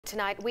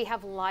Tonight, we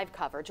have live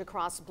coverage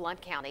across Blount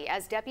County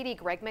as Deputy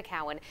Greg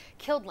McCowan,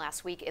 killed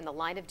last week in the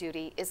line of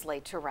duty, is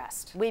laid to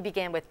rest. We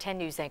began with 10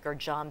 News anchor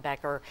John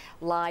Becker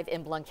live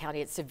in Blount County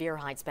at Sevier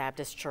Heights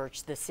Baptist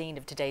Church, the scene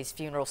of today's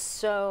funeral.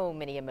 So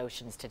many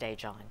emotions today,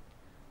 John.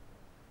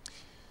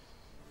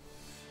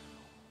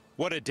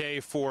 What a day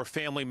for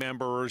family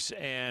members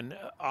and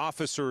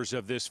officers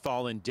of this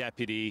fallen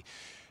deputy.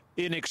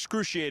 An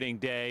excruciating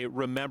day,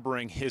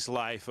 remembering his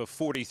life of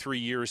 43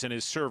 years in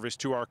his service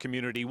to our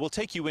community. We'll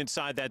take you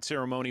inside that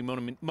ceremony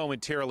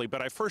momentarily,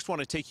 but I first want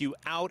to take you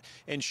out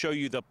and show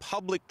you the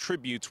public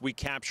tributes we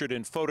captured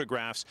in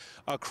photographs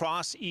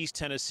across East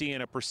Tennessee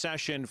in a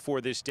procession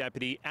for this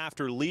deputy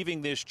after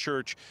leaving this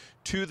church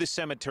to the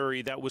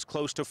cemetery that was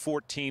close to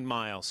 14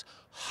 miles.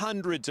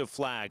 Hundreds of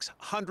flags,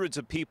 hundreds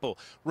of people.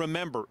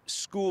 Remember,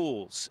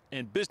 schools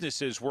and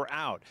businesses were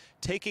out,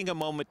 taking a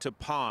moment to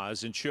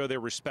pause and show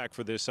their respect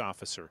for this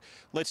officer.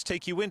 Let's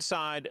take you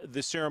inside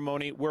the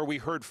ceremony where we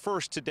heard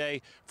first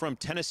today from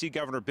Tennessee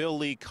Governor Bill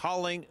Lee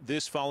calling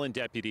this fallen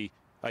deputy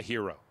a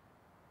hero.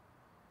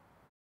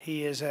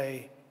 He is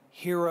a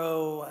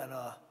hero and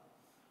a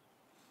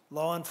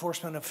law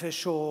enforcement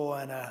official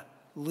and a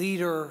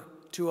leader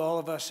to all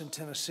of us in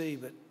Tennessee,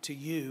 but to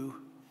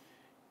you,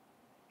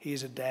 he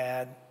is a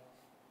dad,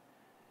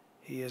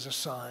 he is a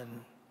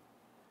son,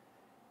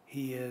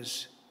 he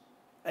is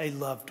a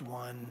loved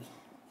one.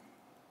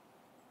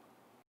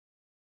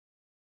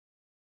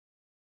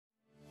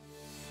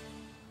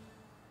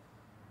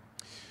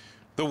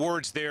 The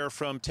words there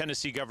from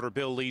Tennessee Governor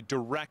Bill Lee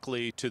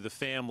directly to the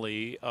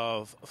family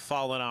of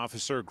fallen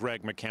officer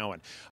Greg McCowan.